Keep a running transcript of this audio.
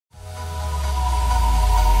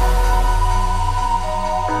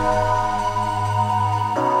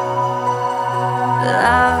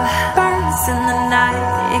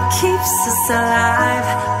it keeps us alive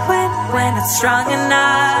when it's strong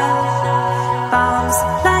enough. Bombs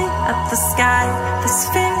light up the sky, there's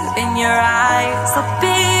fear in your eyes. I'll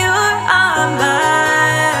be your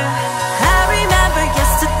armor. I remember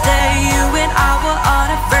yesterday, you and I were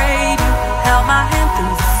unafraid. You held my hand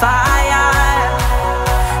through the fire.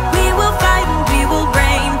 We will fight and we will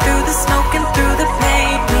reign through the smoke and through the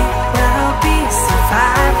pain. We will be a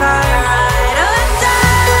survivor.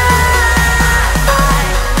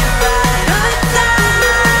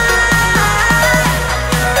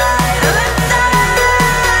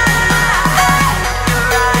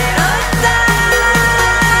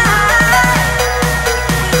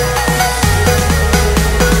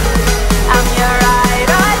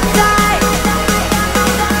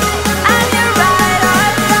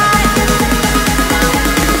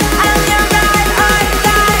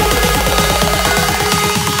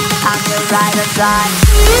 Ride or die.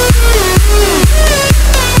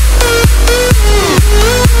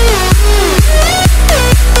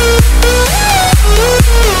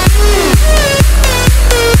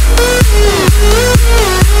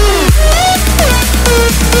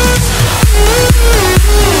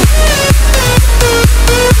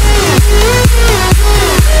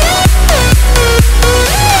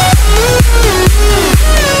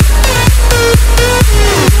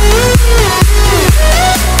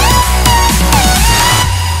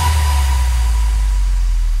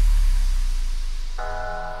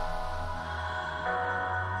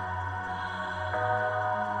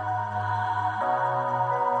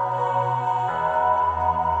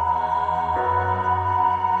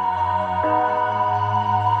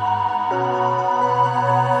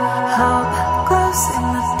 In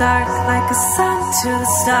the dark, like a sun to the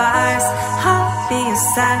stars, I'll be a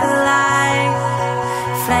satellite.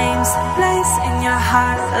 Flames blaze in your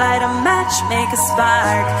heart, light a match, make a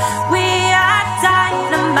spark. We are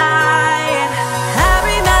dynamite. I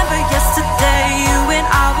remember yesterday, you and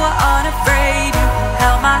I were unafraid. You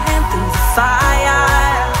held my hand through the fire.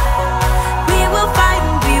 We will fight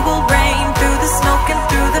and we will reign through the smoke and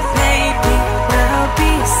through the pain. We will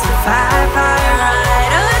be a survivor.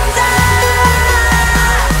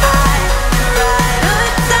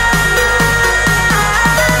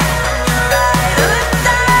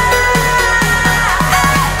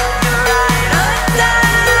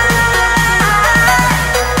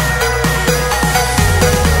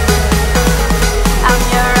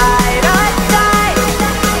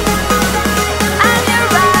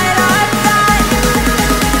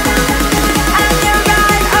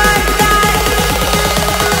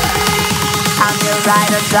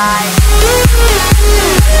 Ride or die.